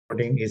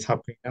Recording is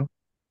happening now.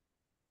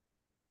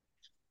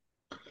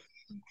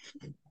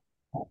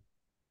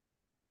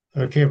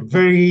 Okay,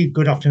 very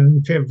good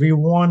afternoon to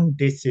everyone.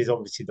 This is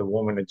obviously the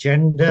Woman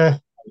Agenda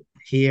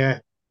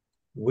here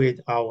with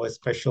our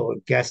special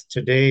guest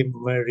today,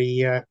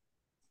 Maria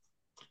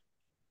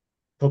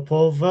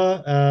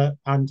Popova,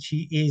 and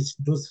she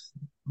does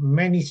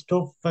many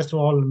stuff. First of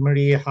all,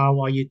 Maria, how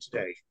are you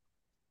today?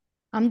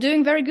 I'm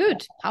doing very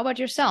good. How about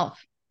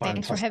yourself?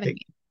 Thanks for having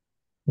Fantastic. me.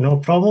 No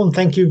problem.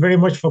 Thank you very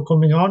much for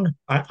coming on.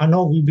 I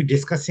know we'll be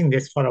discussing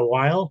this for a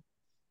while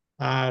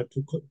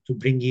to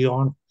bring you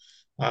on.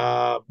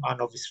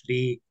 And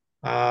obviously,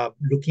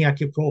 looking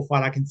at your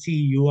profile, I can see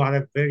you are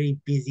a very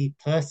busy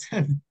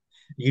person.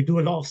 You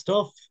do a lot of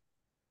stuff,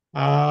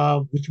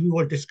 which we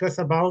will discuss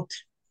about.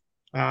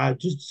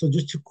 Just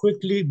to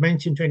quickly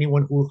mention to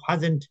anyone who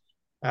hasn't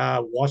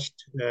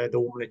watched the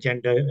Woman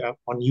Agenda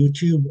on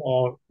YouTube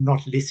or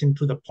not listened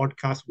to the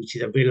podcast, which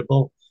is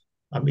available.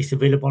 It's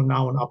available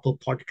now on Apple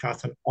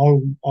Podcasts and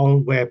all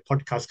where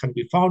podcasts can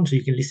be found. So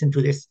you can listen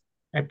to this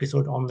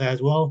episode on there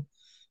as well.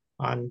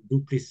 And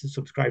do please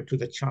subscribe to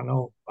the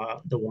channel,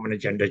 the Woman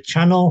Agenda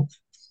channel.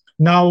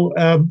 Now,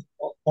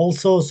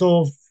 also,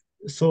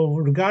 so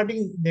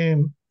regarding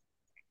the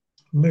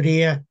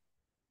Maria,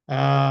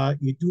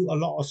 you do a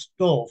lot of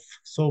stuff.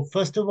 So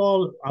first of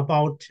all,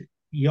 about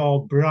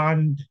your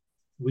brand,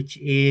 which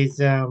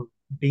is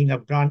being a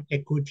brand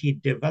equity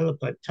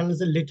developer, tell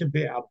us a little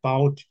bit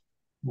about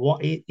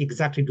what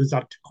exactly does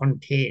that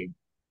contain?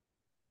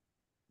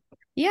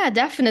 Yeah,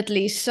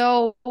 definitely.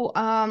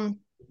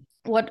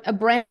 What a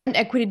brand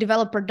equity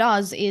developer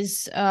does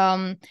is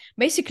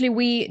basically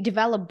we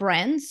develop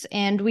brands,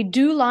 and we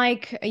do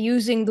like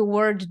using the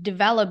word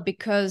develop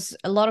because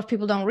a lot of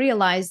people don't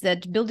realize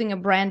that building a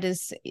brand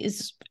is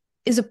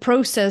a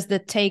process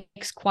that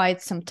takes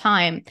quite some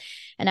time.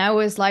 And I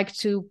always like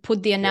to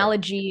put the Yeah.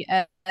 analogy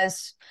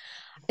as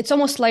it's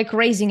almost like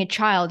raising a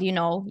child.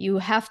 You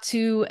have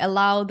to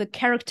allow the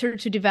character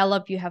to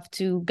develop, you have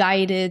to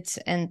guide it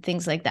and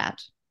things like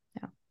that.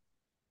 Yeah.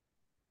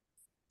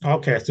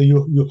 Okay, so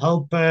you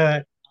help.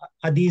 Are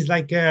these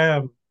like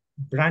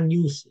brand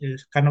new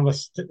kind of a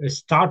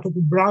startup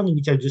brand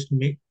which are just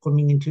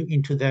coming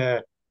into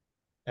the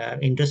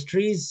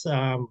industries,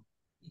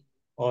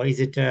 or is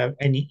it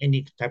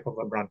any type of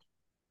a brand?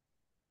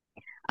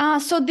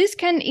 So this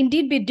can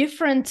indeed be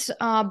different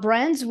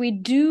brands. We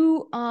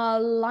do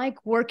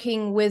like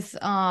working with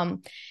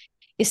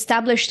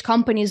established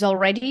companies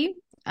already.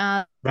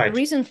 The Right.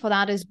 reason for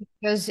that is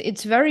because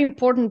it's very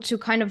important to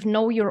kind of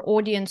know your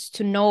audience,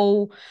 to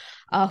know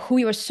who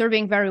you are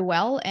serving very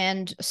well.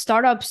 And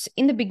startups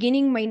in the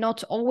beginning may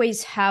not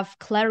always have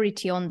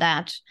clarity on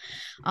that.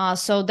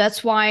 So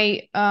that's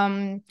why,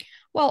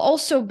 well,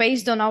 also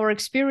based on our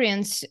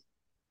experience,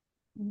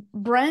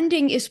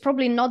 branding is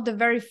probably not the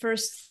very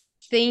first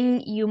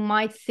thing you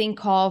might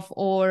think of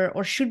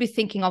or should be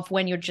thinking of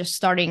when you're just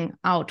starting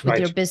out with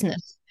your Right.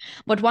 business.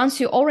 But once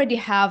you already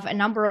have a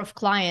number of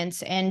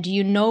clients and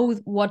you know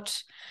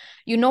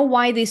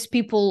why these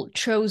people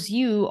chose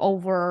you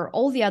over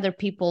all the other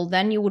people,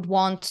 then you would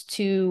want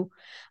to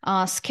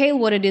scale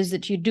what it is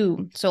that you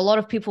do. So a lot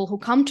of people who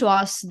come to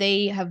us,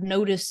 they have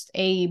noticed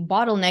a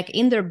bottleneck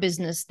in their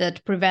business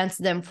that prevents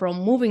them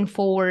from moving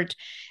forward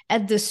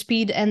at the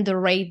speed and the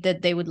rate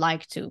that they would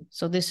like to.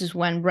 So this is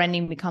when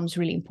branding becomes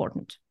really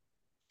important.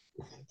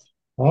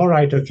 All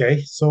right.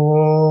 Okay.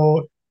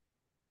 So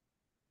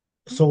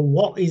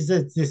what is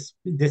it,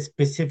 the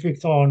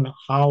specifics on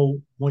how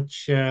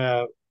much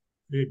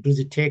does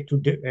it take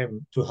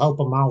to help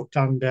them out,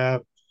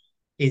 and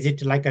is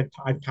it like a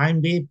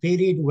time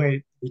period where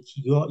which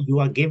you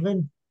are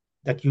given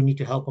that you need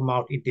to help them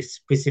out in this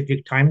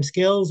specific time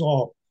scales,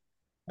 or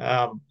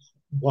um,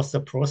 what's the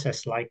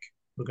process like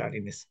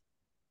regarding this?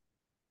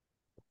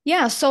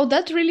 Yeah, so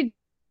that really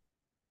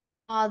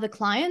the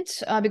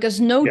client because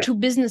no Yeah. two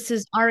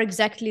businesses are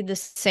exactly the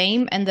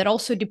same, and that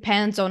also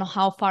depends on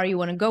how far you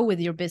want to go with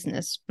your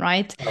business,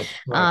 right?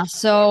 Right.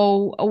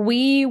 So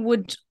we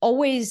would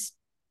always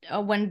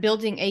when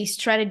building a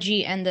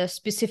strategy and a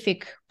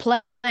specific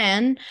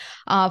plan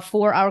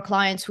for our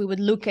clients, we would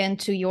look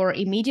into your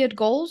immediate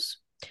goals,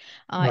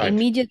 Right.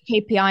 immediate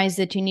KPIs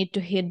that you need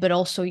to hit, but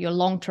also your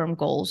long-term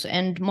goals.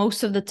 And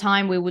most of the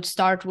time we would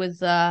start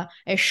with a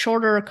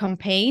shorter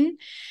campaign,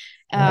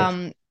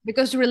 Right.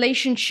 because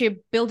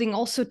relationship building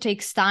also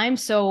takes time.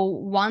 So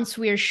once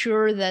we are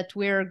sure that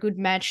we're a good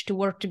match to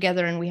work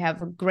together and we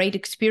have a great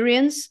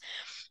experience,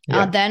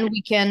 Yeah. then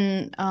we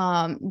can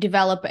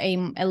develop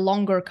a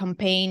longer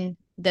campaign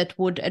that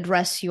would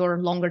address your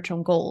longer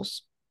term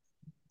goals.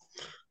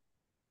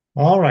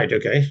 All right.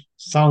 Okay.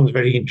 Sounds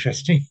very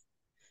interesting.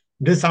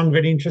 Does sound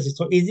very interesting.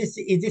 So is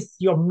this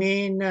your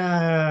main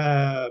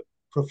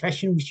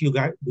profession which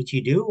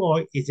you do,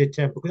 or is it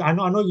because I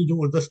know you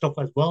do other stuff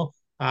as well,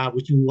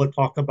 which we will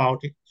talk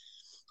about it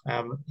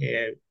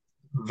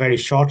very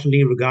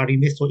shortly regarding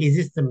this. So is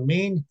this the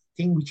main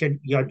thing which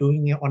you're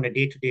doing on a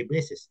day-to-day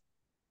basis?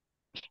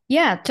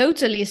 Yeah,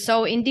 totally.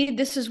 So indeed,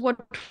 this is what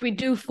we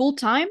do full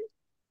time.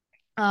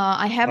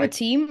 I have a Right.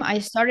 team. I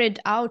started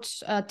out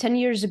 10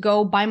 years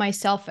ago by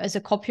myself as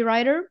a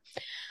copywriter.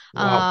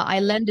 Wow. I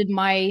landed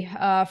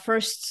my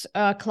first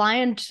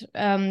client.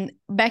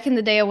 Back in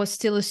the day, I was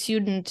still a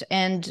student,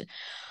 and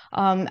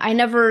I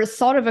never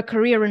thought of a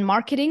career in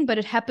marketing, but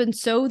it happened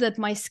so that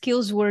my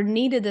skills were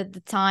needed at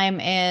the time.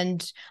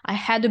 And I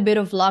had a bit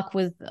of luck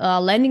with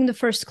landing the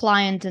first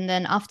client. And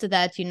then after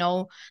that,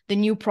 the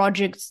new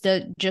projects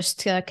that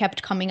just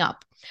kept coming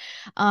up.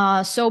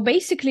 So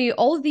basically,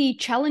 all the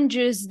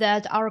challenges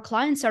that our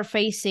clients are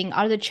facing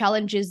are the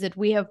challenges that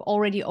we have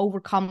already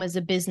overcome as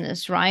a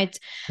business, right?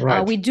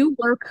 Right. We do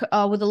work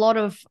with a lot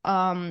of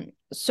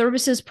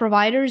services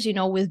providers,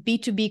 with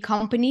B2B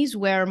companies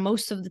where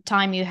most of the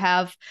time you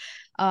have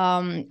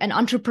an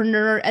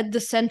entrepreneur at the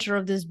center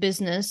of this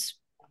business,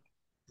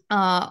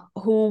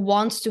 who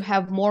wants to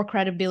have more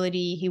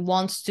credibility. He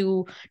wants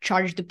to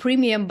charge the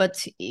premium,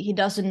 but he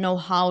doesn't know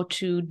how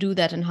to do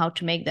that and how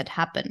to make that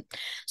happen.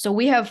 So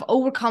we have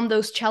overcome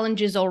those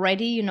challenges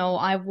already.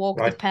 I've walked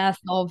the Right. path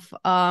of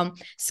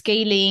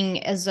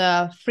scaling as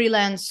a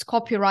freelance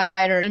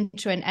copywriter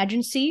into an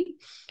agency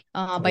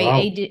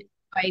Wow.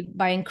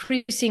 by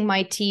increasing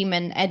my team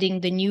and adding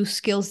the new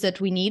skills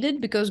that we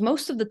needed. Because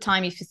most of the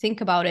time, if you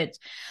think about it,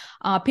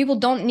 people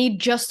don't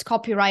need just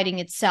copywriting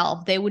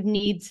itself.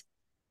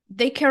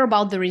 They care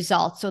about the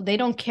results, so they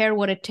don't care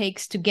what it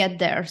takes to get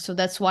there. So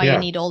that's why you Yeah.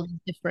 need all these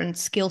different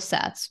skill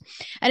sets.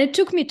 And it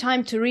took me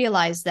time to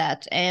realize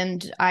that.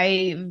 And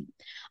I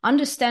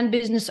understand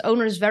business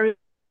owners very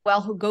well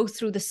who go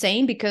through the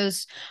same,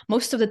 because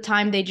most of the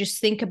time they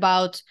just think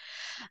about,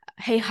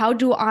 hey, how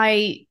do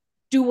I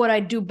do what I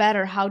do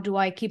better? How do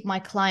I keep my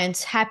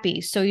clients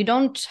happy? So you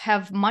don't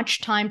have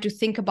much time to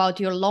think about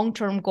your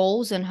long-term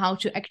goals and how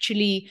to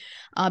actually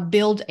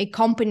build a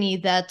company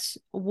that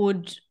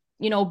would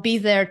be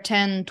there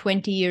 10,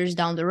 20 years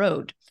down the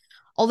road.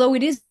 Although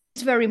it is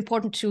very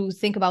important to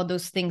think about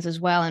those things as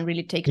well and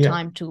really take Yeah.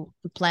 time to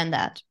plan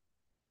that.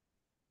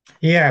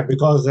 Yeah,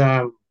 because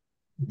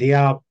they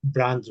are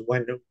brands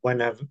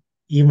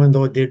even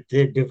though they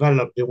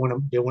develop, they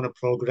want to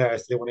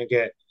progress, they want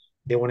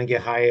to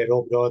get higher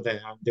overall, they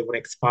want to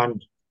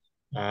expand.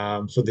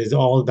 So there's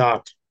all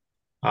that,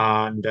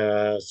 and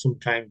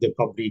sometimes they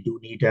probably do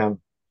need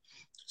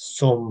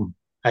some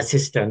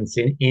assistance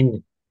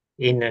in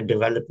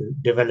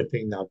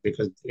developing that,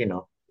 because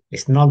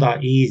it's not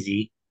that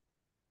easy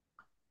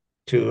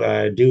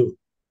to do.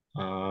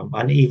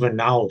 And even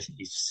now,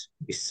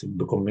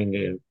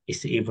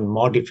 it's even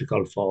more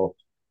difficult for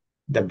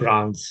the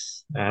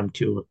brands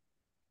to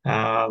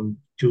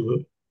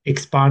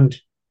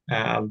expand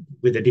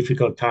with the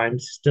difficult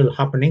times still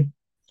happening.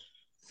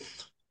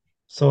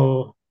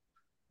 So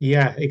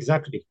yeah,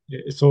 exactly.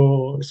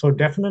 So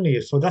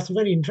definitely. So that's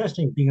very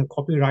interesting, being a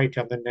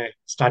copywriter and then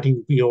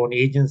starting your own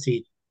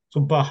agency. So,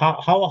 but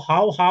how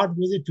hard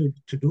was it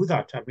to do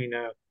that? I mean,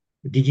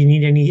 did you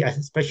need any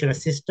special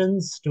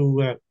assistance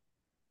to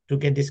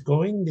get this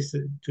going,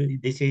 to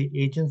this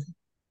agency?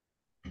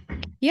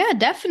 Yeah,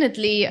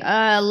 definitely.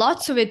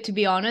 Lots of it, to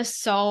be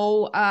honest.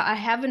 So I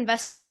have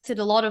invested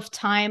a lot of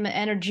time,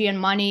 energy, and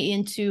money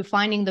into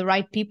finding the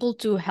right people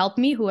to help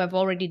me who have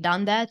already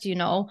done that.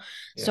 Yeah.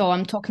 So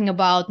I'm talking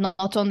about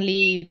not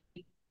only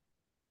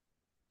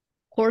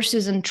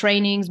courses and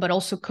trainings, but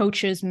also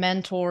coaches,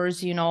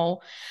 mentors. And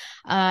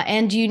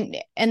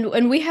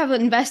we have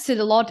invested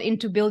a lot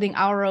into building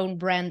our own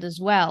brand as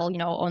well,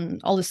 on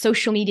all the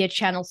social media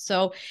channels.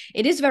 So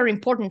it is very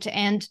important.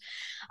 And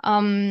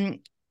um,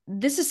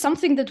 this is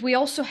something that we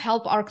also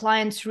help our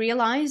clients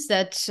realize,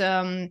 that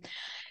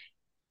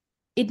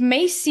it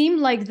may seem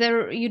like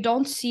you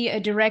don't see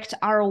a direct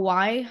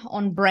ROI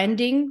on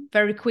branding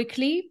very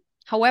quickly.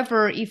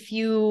 However, if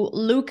you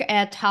look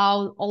at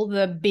how all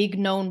the big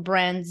known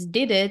brands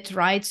did it,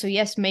 right? So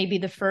yes, maybe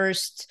the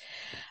first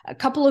a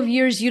couple of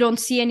years you don't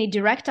see any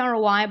direct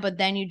ROI, but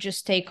then you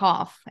just take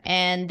off.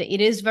 And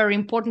it is very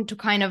important to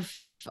kind of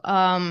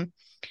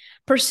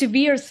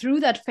persevere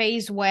through that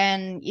phase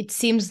when it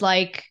seems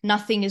like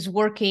nothing is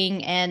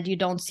working and you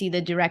don't see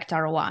the direct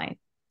ROI.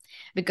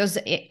 Because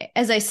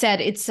as I said,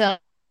 it's a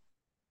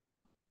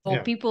so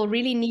Yeah. people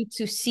really need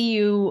to see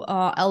you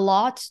a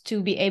lot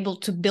to be able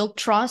to build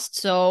trust.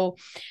 So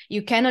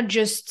you cannot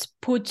just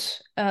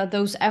put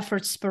those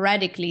efforts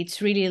sporadically.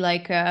 It's really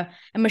like a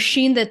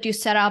machine that you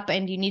set up,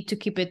 and you need to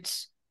keep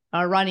it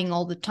running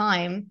all the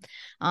time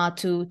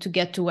to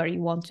get to where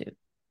you want to.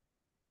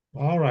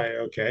 All right.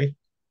 Okay.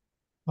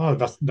 Oh,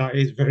 that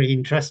is very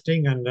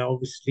interesting, and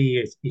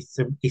obviously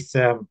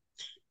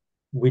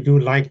we do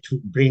like to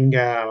bring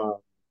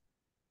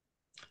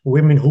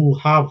women who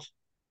have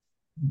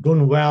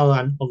done well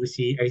and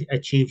obviously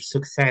achieved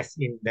success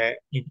in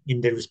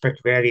the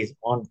respective areas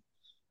on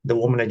the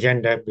woman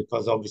agenda,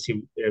 because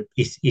obviously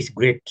it's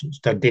great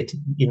that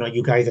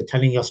you guys are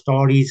telling your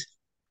stories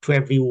to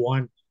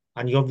everyone,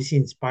 and you're obviously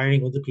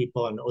inspiring other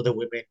people and other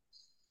women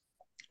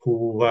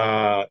who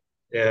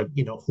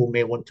who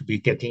may want to be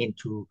getting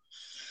into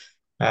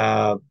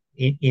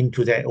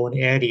their own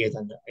areas,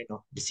 and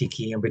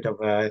seeking a bit of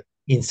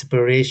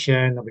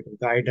inspiration, a bit of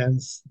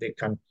guidance. They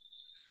can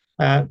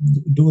uh,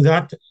 do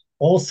that.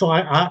 Also,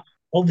 I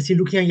obviously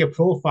looking at your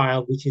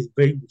profile, which is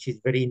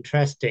very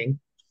interesting,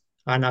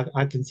 and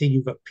I can see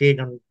you've appeared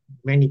on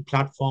many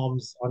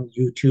platforms on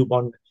YouTube,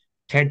 on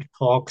TED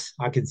Talks.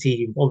 I can see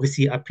you've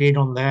obviously appeared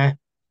on there.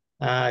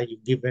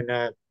 You've given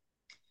a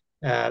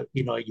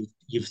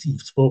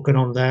you've spoken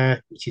on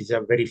there, which is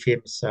a very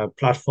famous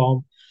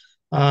platform.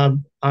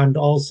 And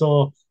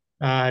also,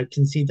 I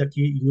can see that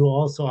you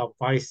also are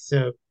vice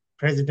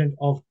president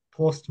of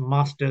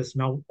Toastmasters.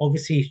 Now,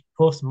 obviously,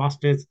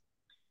 Toastmasters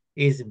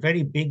is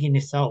very big in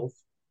itself.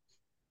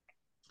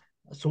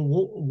 So,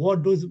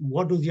 what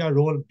does your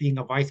role being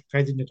a vice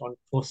president on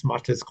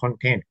Toastmasters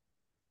contain?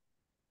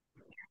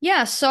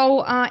 Yeah,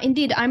 so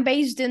indeed, I'm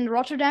based in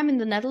Rotterdam in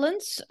the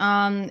Netherlands.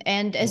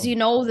 And as Oh, you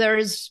know,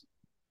 there's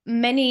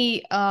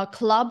many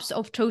clubs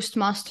of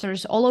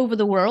Toastmasters all over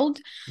the world.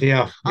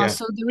 yeah, yeah,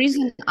 So the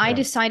reason I yeah,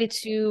 decided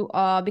to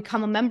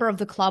become a member of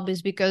the club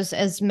is because,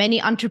 as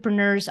many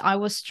entrepreneurs, I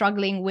was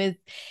struggling with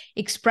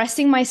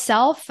expressing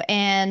myself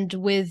and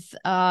with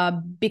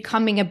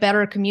becoming a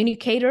better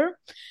communicator.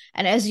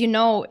 And as you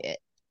know,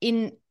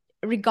 in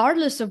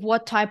regardless of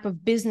what type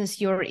of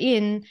business you're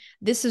in,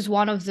 this is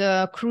one of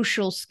the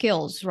crucial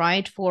skills,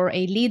 right? For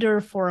a leader,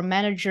 for a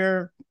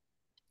manager,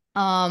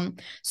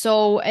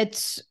 so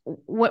it's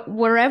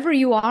wherever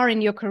you are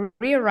in your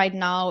career right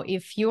now,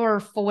 if you're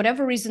for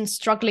whatever reason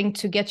struggling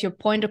to get your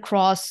point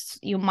across,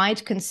 you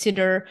might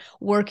consider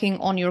working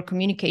on your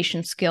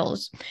communication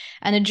skills.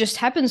 And it just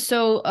happens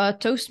so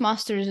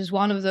Toastmasters is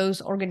one of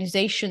those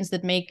organizations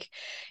that make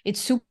it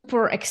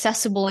super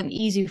accessible and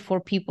easy for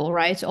people,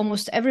 right?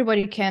 Almost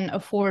everybody can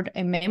afford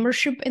a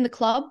membership in the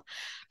club.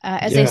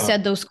 As I yeah,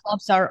 said, those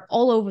clubs are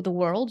all over the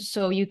world,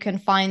 so you can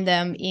find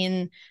them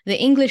in the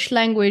English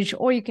language,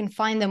 or you can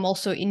find them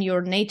also in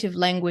your native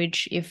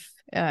language if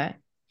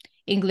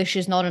English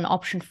is not an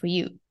option for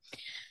you.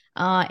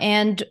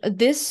 And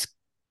this,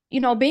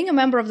 being a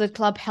member of the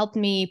club helped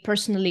me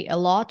personally a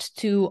lot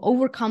to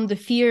overcome the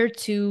fear,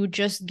 to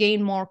just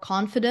gain more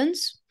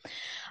confidence.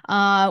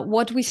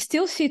 What we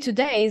still see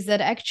today is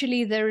that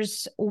actually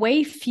there's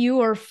way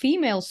fewer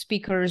female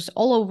speakers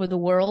all over the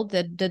world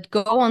that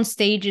go on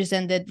stages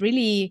and that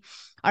really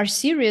are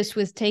serious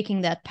with taking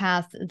that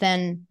path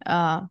than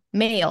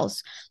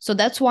males. So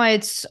that's why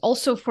it's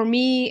also for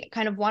me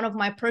kind of one of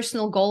my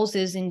personal goals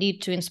is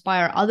indeed to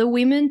inspire other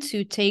women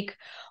to take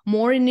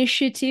more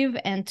initiative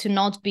and to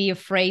not be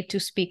afraid to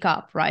speak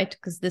up, right?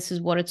 Because this is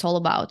what it's all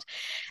about.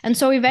 And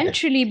so yeah,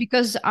 eventually,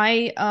 because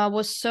I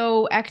was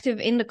so active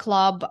in the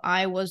club,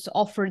 I was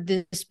offered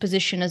this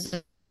position as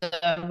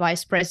a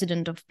vice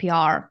president of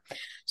PR.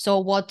 So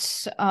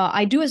what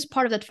I do as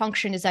part of that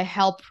function is I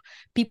help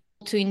people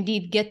to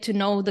indeed get to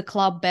know the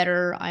club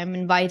better. I'm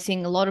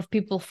inviting a lot of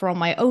people from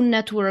my own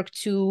network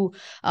to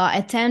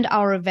attend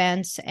our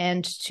events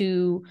and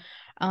to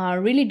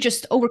really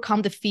just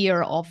overcome the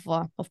fear of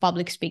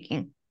public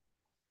speaking.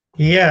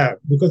 yeah.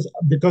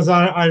 Because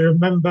I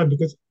remember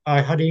because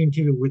I had an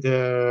interview with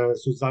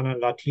Susanna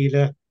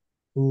Latila,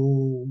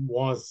 who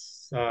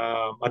was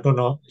I don't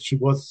know, she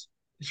was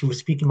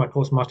speaking about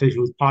Toastmasters. She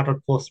was part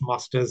of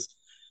Toastmasters,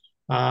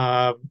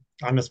 and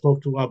I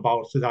spoke to her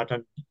about that.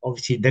 And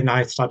obviously, then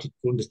I started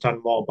to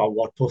understand more about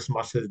what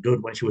Toastmasters do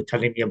when she was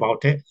telling me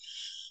about it,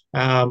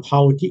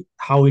 how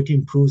it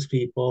improves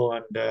people,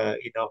 and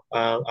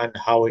and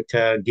how it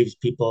gives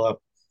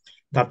people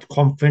that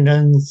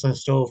confidence and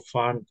stuff.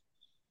 And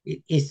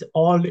it's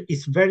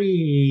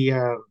very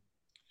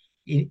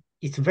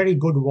it's very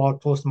good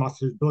what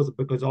Toastmasters does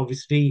because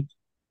obviously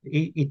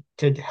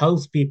it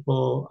helps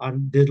people,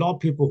 and there's a lot of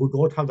people who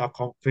don't have that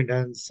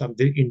confidence and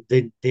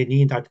they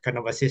need that kind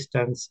of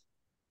assistance,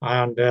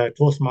 and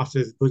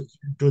Toastmasters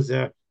does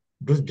uh,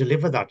 does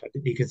deliver that.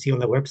 You can see on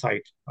the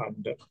website,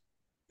 and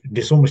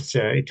there's so much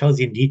it tells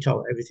you in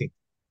detail everything,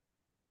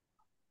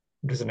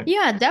 doesn't it?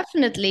 Yeah,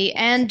 definitely.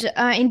 And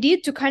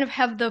indeed, to kind of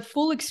have the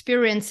full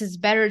experience, it's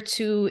better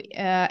to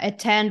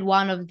attend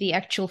one of the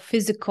actual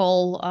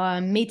physical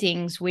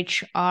meetings,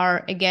 which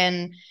are,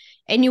 again,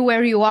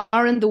 anywhere you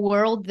are in the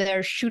world,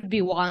 there should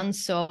be one.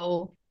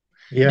 So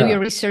do Yeah, your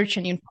research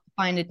and you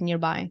find it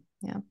nearby.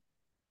 Yeah.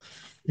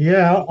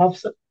 yeah,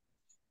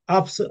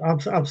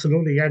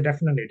 absolutely. Yeah,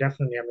 definitely,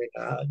 definitely. I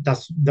mean,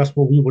 that's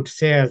what we would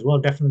say as well.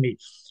 Definitely,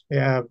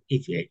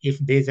 if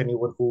there's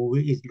anyone who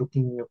is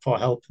looking for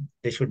help,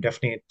 they should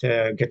definitely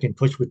get in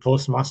touch with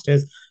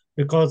Toastmasters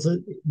because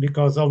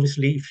because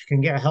obviously, if you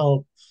can get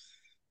help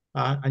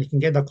and you can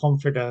get the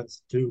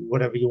confidence to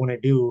whatever you want to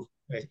do,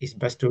 it's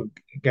best to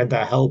get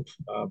that help.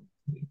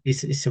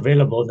 It's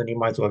available, then you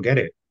might as well get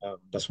it.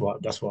 That's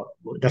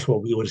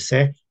what we would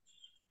say.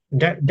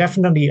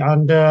 Definitely,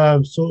 and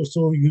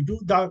so you do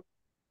that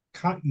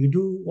you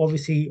do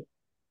obviously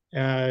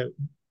uh,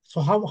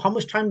 so how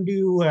much time do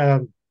you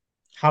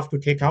have to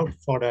take out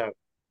for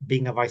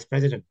being a vice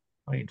president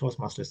in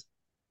Toastmasters?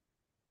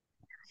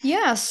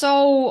 Yeah.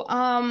 So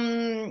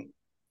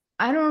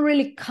I don't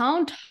really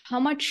count how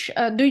much.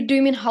 Do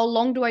you mean how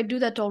long do I do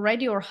that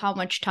already, or how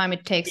much time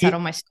it takes out Y-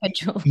 of my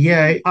schedule?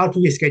 Yeah, out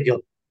of your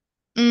schedule.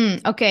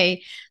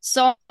 Okay.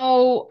 So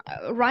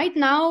right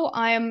now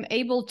I am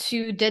able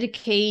to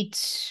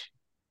dedicate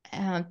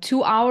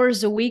 2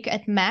 hours a week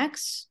at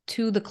max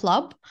to the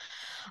club.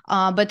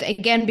 But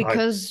again, Right.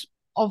 because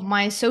of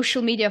my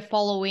social media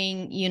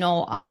following,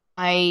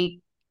 I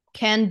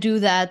can do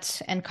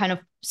that and kind of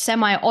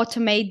semi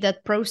automate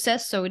that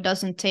process so it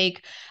doesn't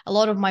take a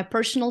lot of my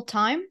personal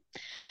time.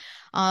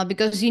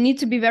 Because you need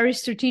to be very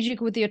strategic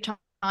with your time.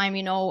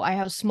 I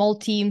have a small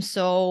team,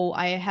 so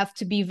I have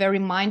to be very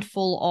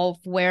mindful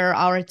of where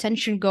our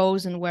attention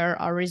goes and where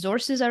our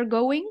resources are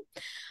going.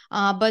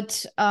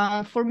 But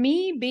for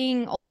me,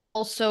 being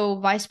also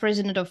vice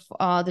president of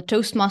the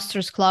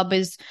Toastmasters Club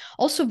is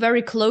also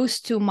very close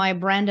to my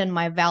brand and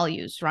my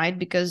values, right?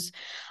 Because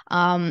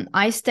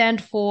I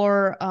stand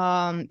for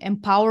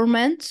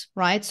empowerment,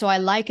 right? So I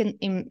like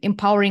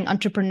empowering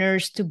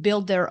entrepreneurs to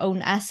build their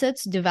own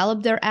assets,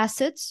 develop their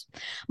assets.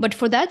 But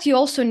for that, you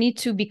also need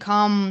to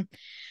become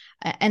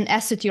an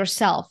asset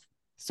yourself.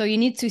 So you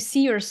need to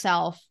see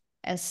yourself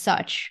as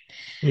such.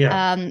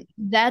 Yeah.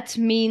 That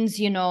means,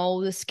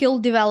 the skill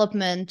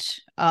development,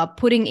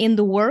 putting in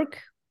the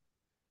work,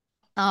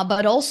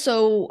 but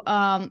also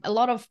a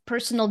lot of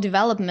personal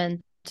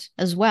development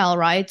as well,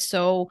 right?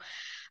 So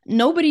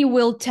nobody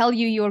will tell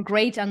you you're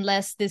great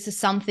unless this is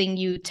something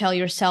you tell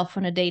yourself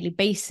on a daily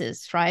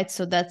basis, right?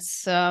 So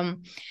that's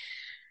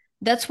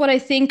what I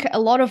think a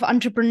lot of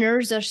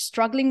entrepreneurs are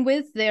struggling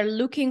with. They're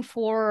looking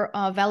for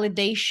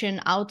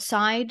validation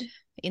outside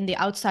in the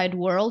outside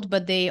world,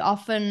 but they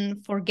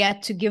often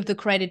forget to give the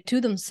credit to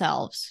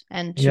themselves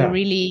and to Yeah.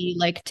 really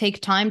like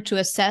take time to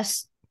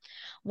assess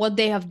what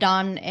they have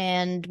done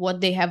and what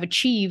they have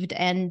achieved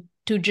and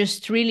to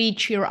just really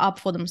cheer up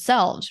for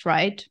themselves,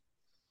 right?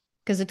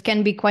 Because it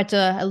can be quite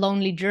a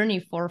lonely journey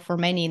for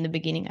many in the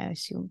beginning, I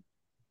assume.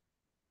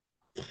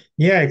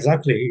 Yeah,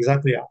 exactly.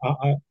 Exactly.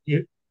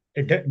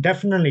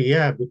 Definitely,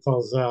 yeah,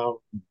 because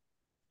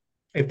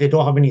if they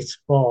don't have any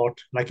sport,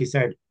 like you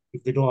said,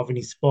 if they don't have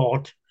any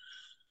sport,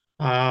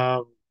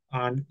 um,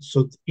 and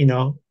so,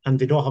 and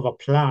they don't have a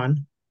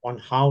plan on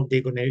how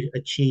they're going to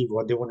achieve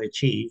what they want to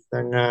achieve,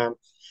 then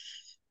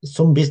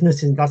some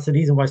businesses, that's the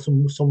reason why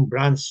some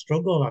brands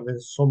struggle, and then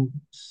some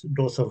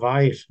don't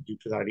survive due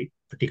to that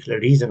particular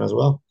reason as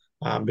well,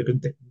 because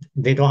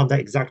they don't have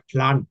that exact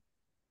plan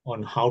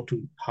on how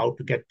to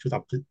get to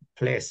that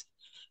place,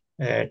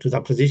 to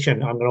that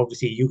position. And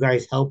obviously, you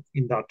guys help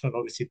in that, and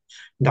obviously,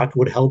 that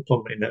would help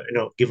them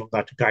give them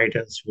that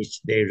guidance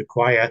which they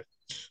require.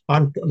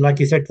 And like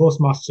you said,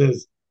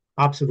 Toastmasters,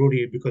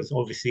 absolutely, because uh,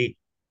 obviously,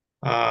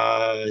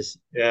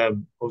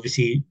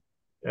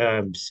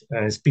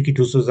 speaking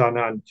to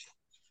Susanna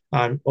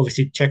and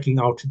obviously checking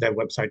out their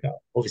website.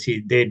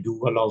 Obviously, they do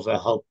a lot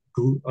of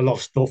do a lot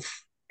of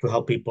stuff to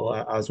help people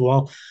as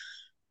well.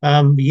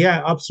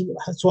 Yeah, absolutely.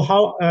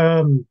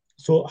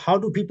 So how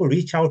do people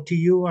reach out to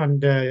you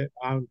and to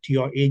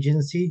your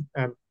agency?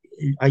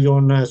 Are you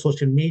on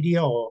social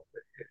media, or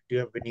do you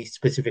have any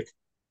specific?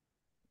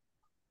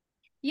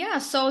 Yeah,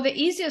 so the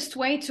easiest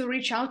way to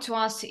reach out to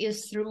us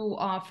is through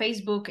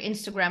Facebook,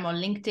 Instagram, or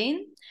LinkedIn.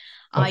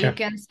 You Okay.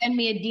 can send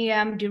me a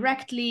DM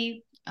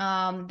directly.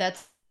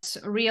 That's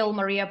Real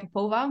Maria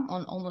Popova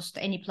on almost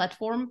any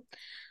platform.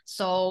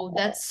 So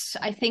that's,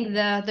 I think,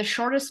 the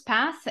shortest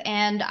path.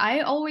 And I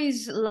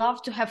always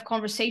love to have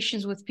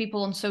conversations with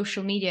people on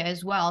social media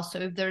as well. So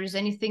if there's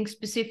anything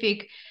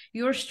specific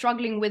you're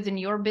struggling with in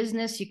your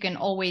business, you can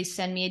always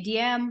send me a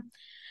DM.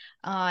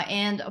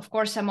 And of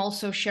course, I'm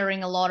also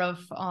sharing a lot of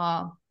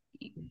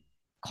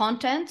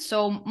content.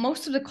 So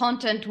most of the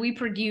content we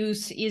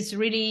produce is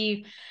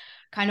really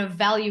kind of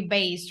value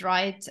based,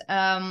 right?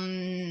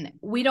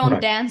 We don't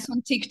Right. dance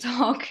on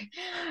TikTok.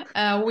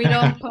 We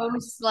don't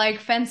post like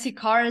fancy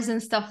cars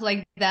and stuff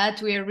like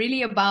that. We are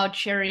really about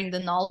sharing the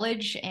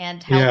knowledge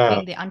and Yeah.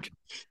 helping the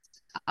entrepreneurs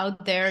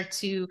out there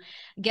to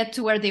get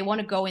to where they want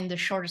to go in the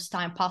shortest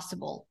time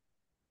possible.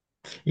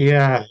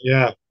 Yeah.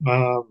 Yeah.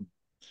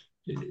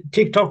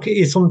 TikTok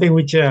is something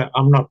which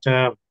I'm not.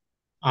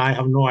 I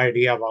have no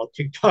idea about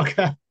TikTok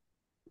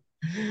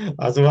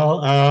as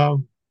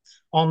well.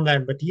 On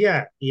them. But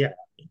yeah, yeah,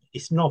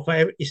 it's not for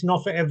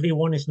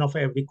everyone. It's not for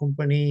every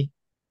company.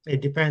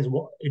 It depends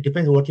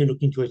what you're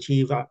looking to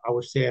achieve. I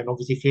would say, and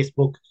obviously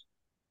Facebook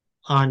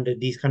and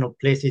these kind of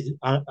places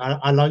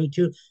allow you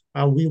to.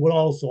 We will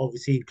also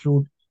obviously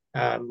include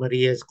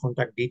Maria's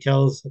contact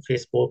details,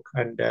 Facebook,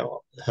 and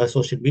her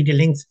social media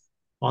links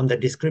on the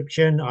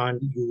description,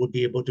 and you will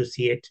be able to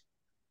see it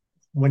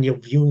when you're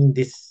viewing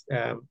this.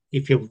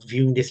 If you're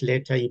viewing this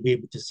later, you'll be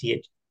able to see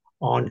it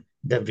on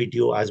the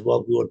video as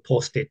well. We will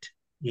post it.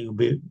 It'll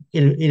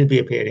be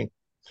appearing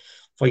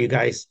for you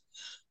guys.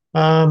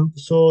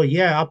 So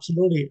yeah,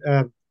 absolutely.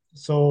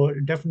 So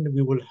definitely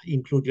we will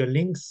include your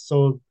links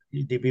so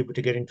they'll be able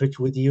to get in touch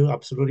with you.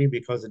 Absolutely,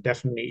 because it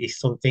definitely is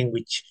something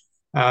which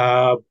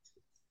uh,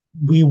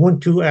 we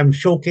want to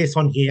showcase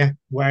on here,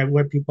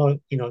 where people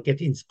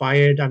get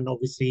inspired, and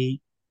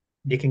obviously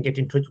they can get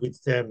in touch with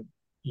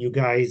you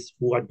guys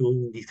who are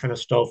doing this kind of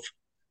stuff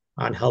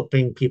and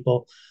helping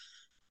people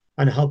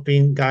and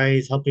helping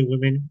guys, helping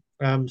women.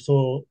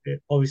 So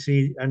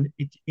obviously, and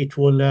it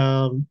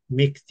will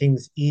make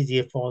things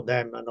easier for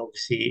them, and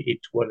obviously it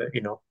will,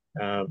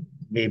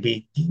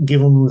 maybe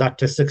give them that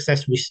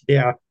success which they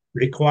are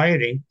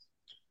requiring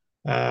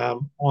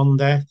on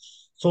there.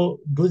 So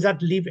does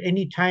that leave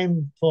any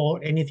time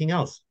for anything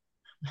else?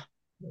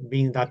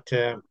 Being that,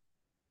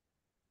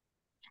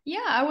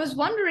 Yeah, I was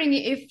wondering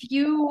if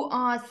you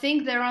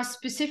think there are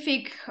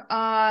specific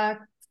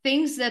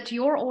things that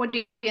your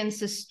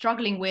audience is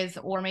struggling with,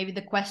 or maybe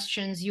the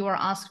questions you are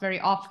asked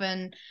very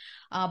often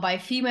by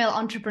female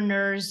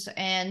entrepreneurs.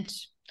 And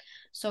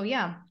so,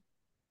 yeah.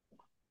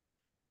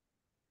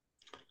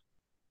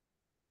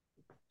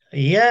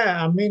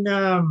 yeah, I mean,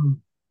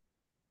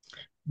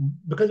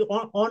 because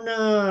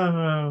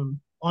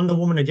on the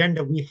woman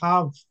agenda, we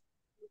have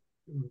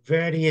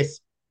various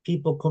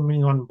people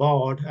coming on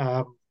board.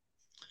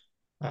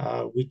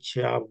 Which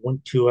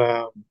want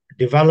to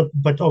develop,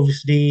 but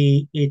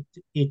obviously it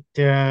it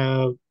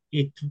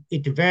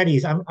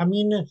varies. I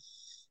mean,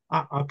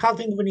 I can't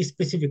think of any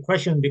specific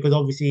question because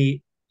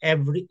obviously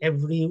every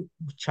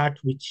chat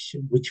which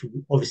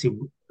obviously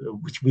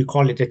which we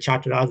call it a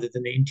chat rather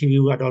than an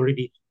interview. I'd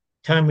already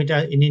termed it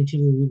an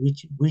interview,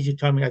 which you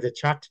term it as a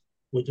chat,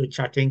 which you're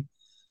chatting.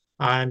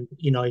 And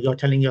you're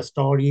telling your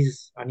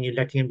stories and you're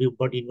letting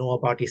everybody know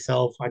about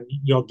yourself and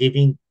you're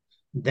giving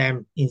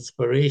them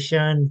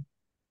inspiration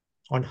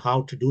on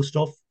how to do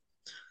stuff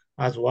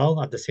as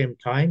well at the same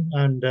time.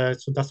 And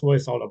so that's what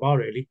it's all about,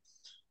 really.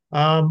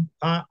 And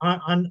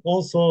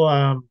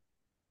also,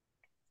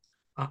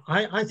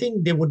 I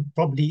think they would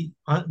probably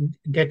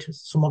get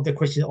some of the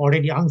questions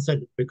already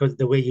answered because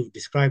the way you've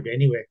described it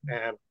anyway,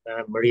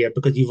 Maria,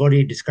 because you've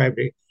already described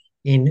it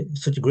in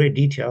such great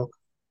detail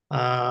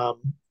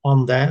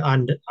on there.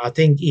 And I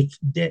think if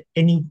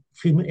any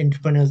female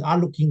entrepreneurs are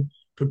looking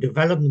to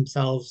develop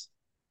themselves,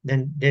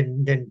 then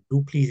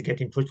do please get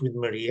in touch with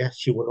Maria.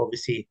 She will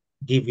obviously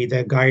give you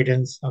the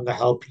guidance and the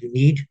help you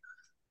need.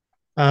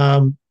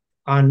 Um,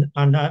 and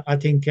I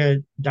think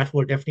that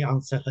will definitely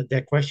answer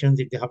their questions.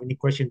 If they have any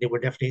questions, they will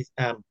definitely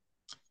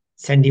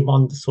send him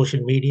on the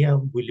social media.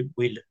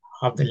 We'll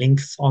have the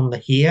links on the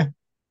here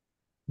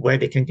where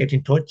they can get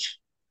in touch.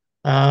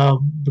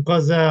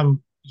 Because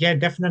yeah,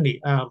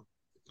 definitely. Um,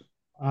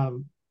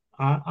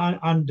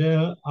 and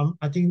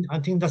I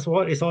think that's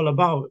what it's all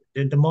about.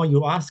 The more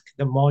you ask,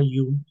 the more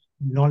you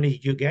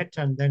knowledge you get,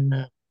 and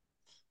then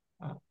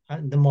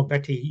and the more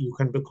better you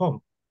can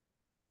become.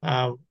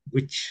 Uh,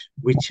 which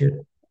which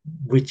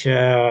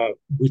uh,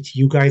 which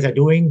you guys are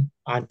doing,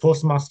 and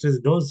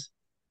Toastmasters does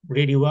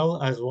really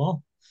well as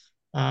well.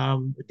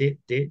 They're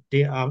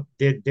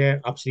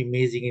absolutely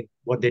amazing in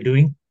what they're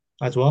doing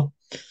as well.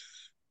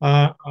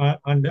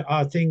 And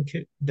I think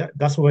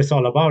that's what it's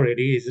all about,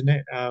 really, isn't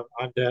it?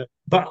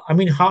 But I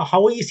mean,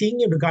 how are you seeing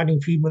it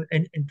regarding female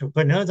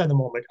entrepreneurs at the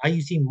moment? Are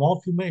you seeing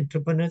more female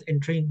entrepreneurs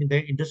entering in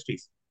their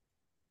industries?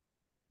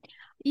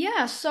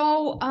 Yeah,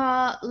 so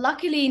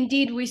luckily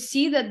indeed we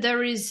see that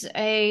there is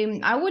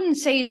I wouldn't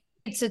say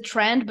it's a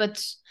trend,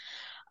 but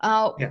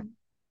uh, Yeah,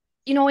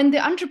 in the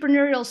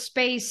entrepreneurial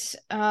space,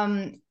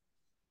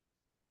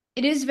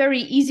 it is very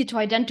easy to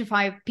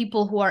identify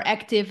people who are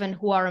active and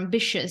who are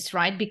ambitious,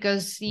 right?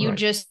 Because you right.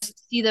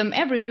 just see them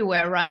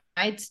everywhere,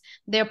 right?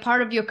 They're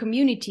part of your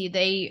community.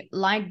 They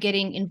like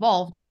getting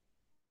involved.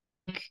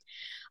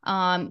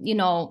 Um, you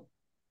know,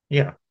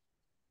 Yeah,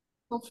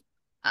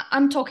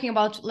 I'm talking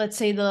about, let's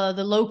say,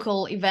 the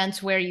local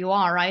events where you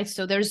are, right?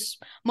 So there's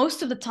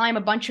most of the time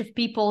a bunch of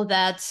people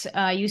that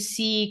you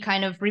see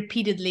kind of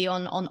repeatedly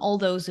on all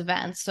those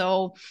events.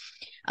 So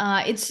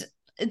it's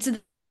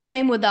the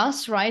same with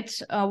us, right?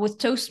 With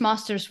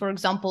Toastmasters, for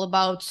example,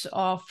 about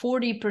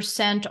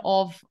 40%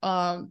 of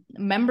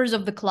members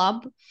of the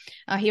club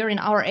here in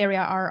our area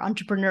are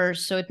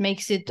entrepreneurs. So it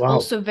makes it wow.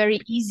 also very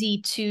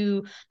easy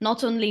to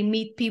not only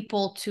meet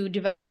people to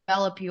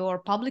develop your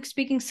public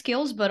speaking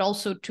skills, but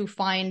also to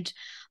find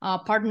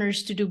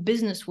partners to do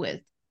business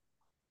with.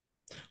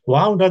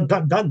 Wow,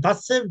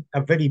 that's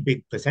a very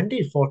big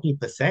percentage,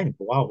 40%.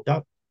 Wow,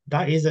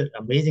 that is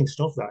amazing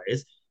stuff, that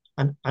is.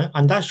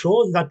 And that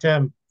shows that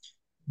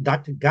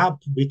that gap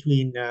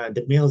between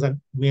the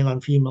male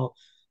and female,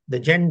 the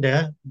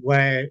gender,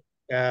 where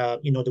there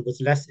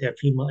was less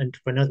female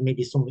entrepreneurs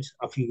maybe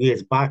a few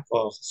years back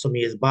or some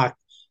years back.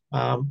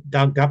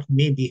 That gap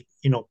may be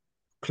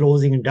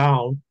closing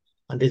down,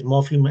 and there's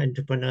more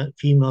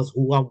females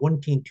who are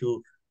wanting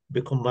to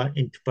become an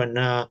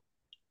entrepreneur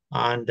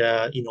and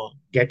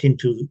get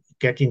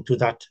into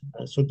that.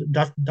 So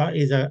that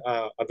is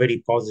a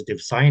very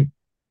positive sign.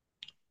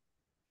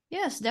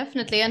 Yes,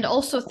 definitely. And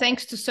also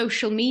thanks to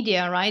social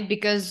media, right?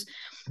 Because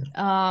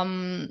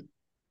um,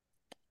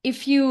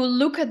 if you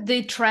look at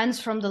the trends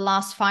from the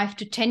last 5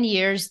 to 10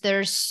 years,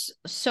 there's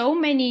so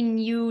many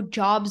new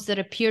jobs that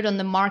appeared on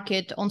the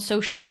market on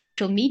social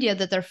media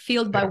that are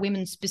filled by Yeah,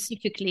 women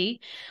specifically,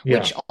 yeah,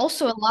 which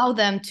also allow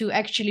them to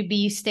actually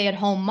be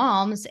stay-at-home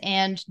moms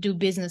and do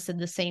business at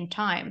the same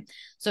time.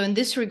 So in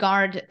this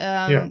regard,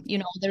 yeah.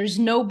 there's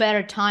no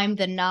better time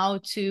than now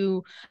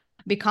to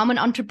become an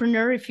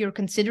entrepreneur if you're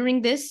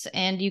considering this,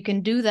 and you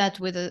can do that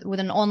with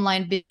an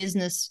online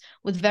business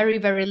with very,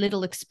 very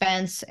little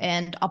expense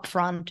and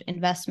upfront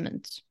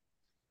investment.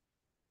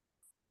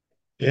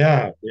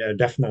 Yeah, yeah,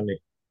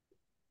 definitely.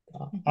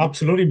 Mhm.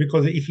 Absolutely,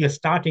 because if you're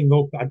starting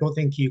up, I don't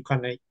think you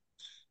can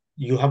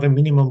you have a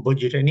minimum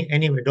budget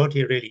anyway, don't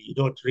you really? You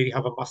don't really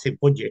have a massive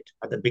budget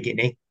at the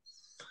beginning,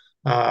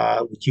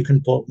 which you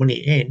can put money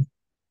in,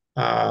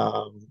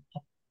 um,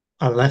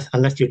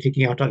 unless you're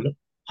taking out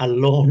a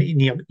loan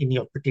in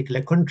your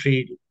particular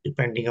country,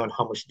 depending on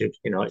how much they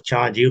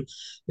charge you.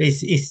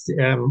 It's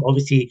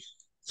obviously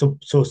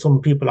so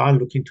some people are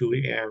looking to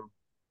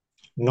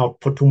not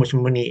put too much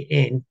money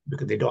in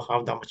because they don't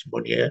have that much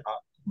money,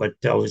 but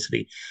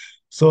obviously,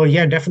 so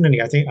yeah,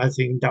 definitely, I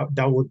think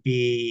that would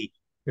be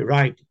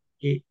right.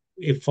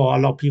 If for a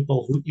lot of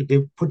people who if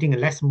they're putting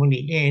less money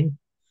in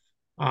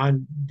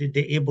and they're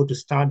able to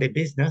start their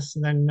business,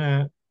 then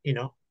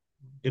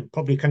they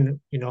probably can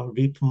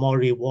reap more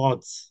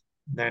rewards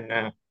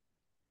than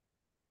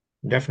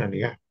definitely,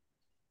 yeah.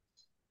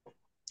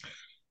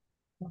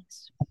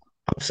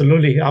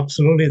 Absolutely,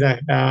 absolutely.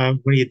 That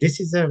Maria, this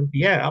is a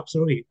yeah,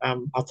 absolutely.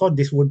 I thought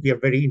this would be a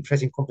very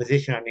interesting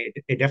conversation, and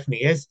it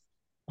definitely is.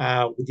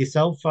 With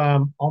yourself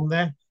on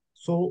there.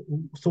 So,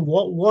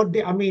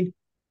 I mean,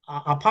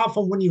 apart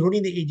from when you're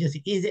running the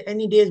agency, is there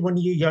any days when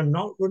you're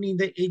not running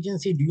the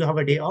agency? Do you have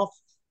a day off?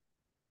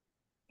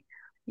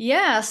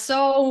 Yeah,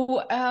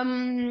 so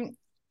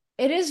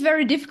it is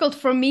very difficult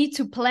for me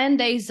to plan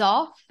days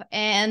off.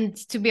 And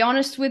to be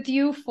honest with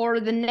you, for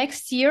the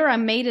next year, I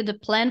made it a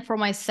plan for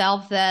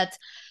myself that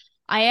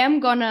I am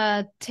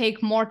gonna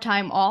take more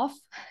time off.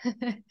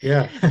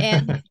 Yeah,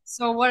 And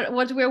so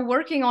what we're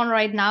working on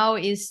right now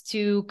is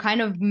to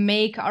kind of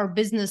make our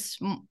business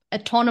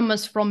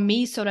autonomous from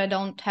me so that I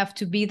don't have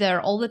to be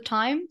there all the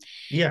time.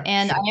 yeah,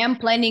 And sure, I am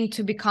planning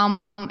to become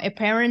a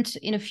parent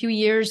in a few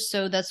years,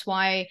 so that's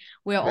why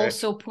we're great.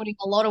 also putting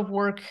a lot of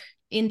work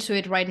into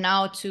it right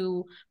now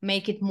to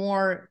make it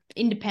more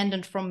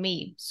independent from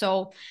me.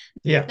 So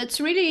Yeah, that's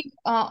really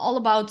all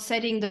about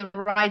setting the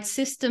right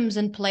systems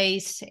in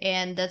place,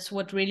 and that's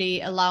what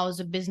really allows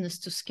a business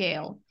to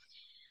scale.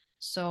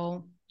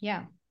 So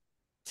yeah,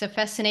 it's a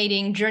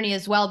fascinating journey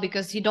as well,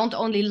 because you don't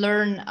only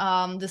learn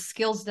the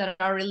skills that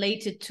are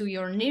related to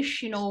your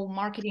niche,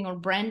 marketing or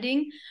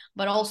branding,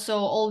 but also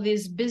all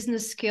these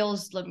business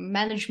skills, like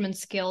management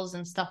skills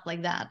and stuff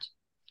like that.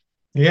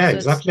 yeah, So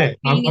it's like exactly.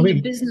 being I in the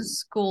mean, business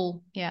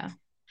school. Yeah.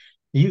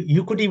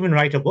 you could even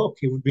write a book.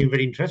 It would be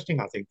very interesting,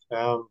 I think. I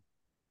am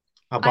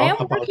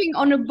About working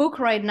on a book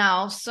right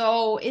now,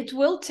 so it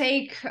will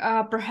take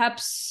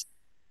perhaps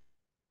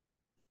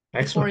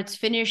before excellent. it's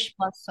finished,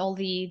 plus all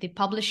the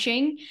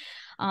publishing.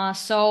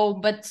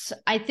 But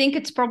I think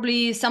it's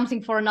probably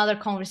something for another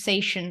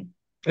conversation.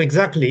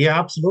 Exactly. Yeah,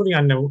 absolutely.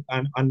 And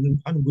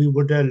we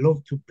would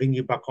love to bring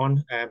you back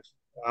on,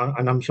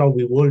 and I'm sure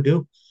we will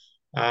do,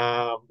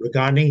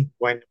 regarding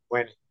when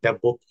the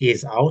book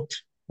is out.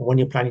 When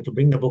you're planning to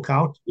bring the book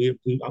out,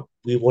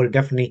 we will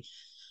definitely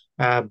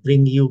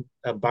bring you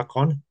back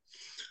on,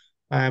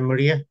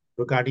 Maria,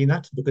 regarding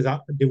that, because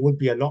there would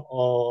be a lot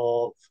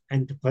of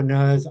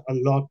entrepreneurs, a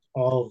lot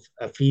of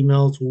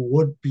females who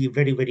would be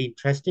very, very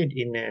interested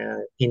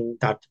in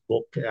that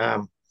book.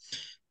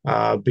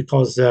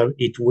 Because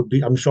it would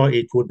be, I'm sure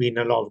it would be in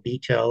a lot of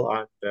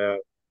detail and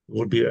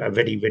would be a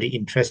very, very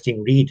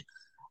interesting read.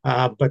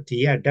 But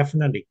yeah,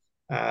 definitely,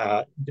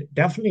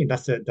 definitely,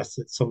 that's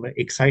some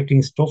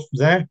exciting stuff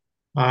there,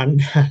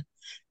 and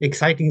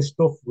exciting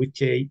stuff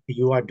which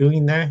you are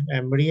doing there,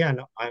 Maria,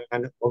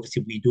 and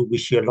obviously we do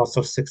wish you lots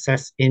of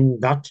success in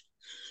that.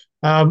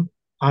 Um,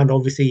 and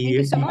obviously Thank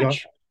you so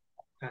much.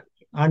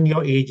 and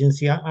your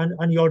agency,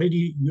 and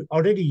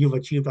you've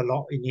achieved a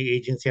lot in your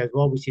agency as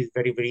well, which is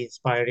very, very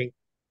inspiring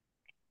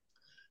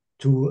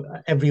to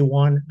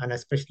everyone, and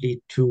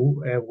especially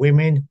to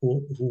women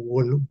who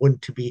will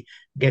want to be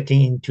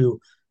getting into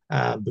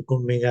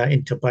becoming an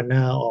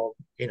entrepreneur, or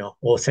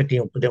or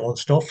setting up their own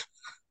stuff.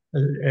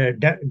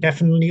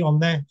 Definitely on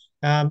there.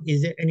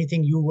 Is there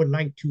anything you would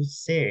like to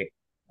say?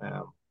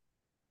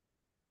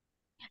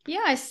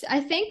 Yes,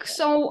 I think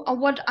so.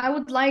 What I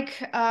would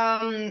like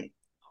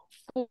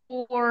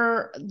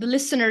for the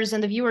listeners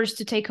and the viewers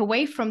to take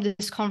away from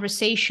this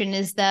conversation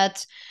is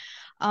that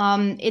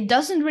it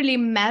doesn't really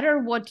matter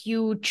what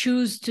you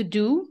choose to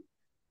do.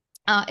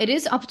 It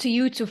is up to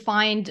you to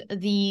find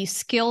the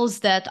skills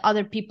that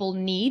other people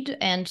need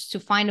and to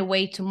find a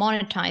way to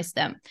monetize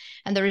them.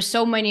 And there are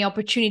so many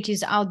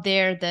opportunities out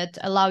there that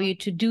allow you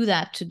to do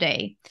that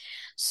today.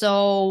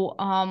 So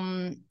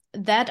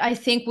that I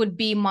think would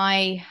be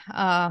my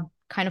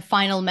kind of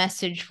final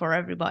message for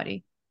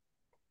everybody.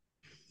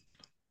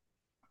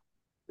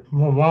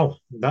 Oh, wow,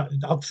 that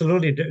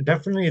absolutely,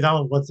 definitely, that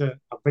was a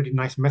pretty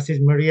nice message,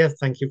 Maria.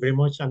 Thank you very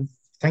much, and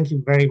thank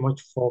you very much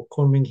for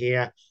coming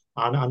here.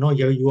 And I know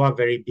you are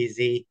very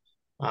busy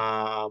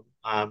on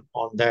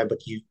there, but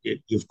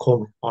you've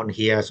come on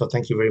here, so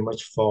thank you very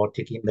much for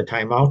taking the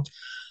time out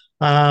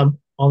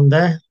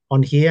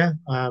on here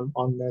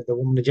on the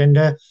Woman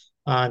Agenda.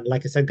 And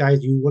like I said,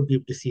 guys, you will be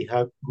able to see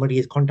her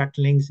Maria's contact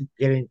links.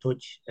 Get in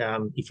touch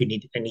if you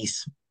need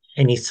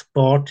any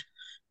support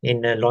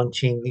in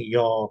launching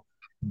your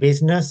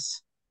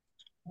business,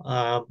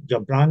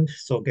 your brand.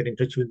 So get in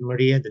touch with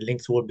Maria. The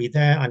links will be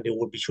there, and they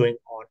will be showing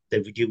on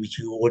the video which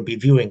you will be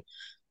viewing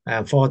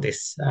for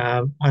this.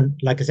 And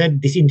like I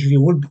said, this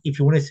interview will be, if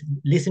you want to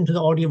listen to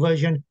the audio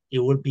version, it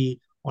will be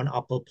on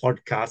Apple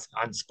Podcasts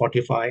and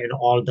Spotify and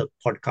all the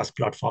podcast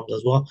platforms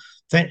as well.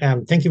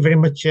 Thank you very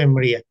much,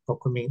 Maria, for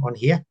coming on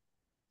here.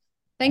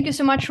 Thank you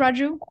so much,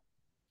 Raju.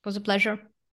 It was a pleasure.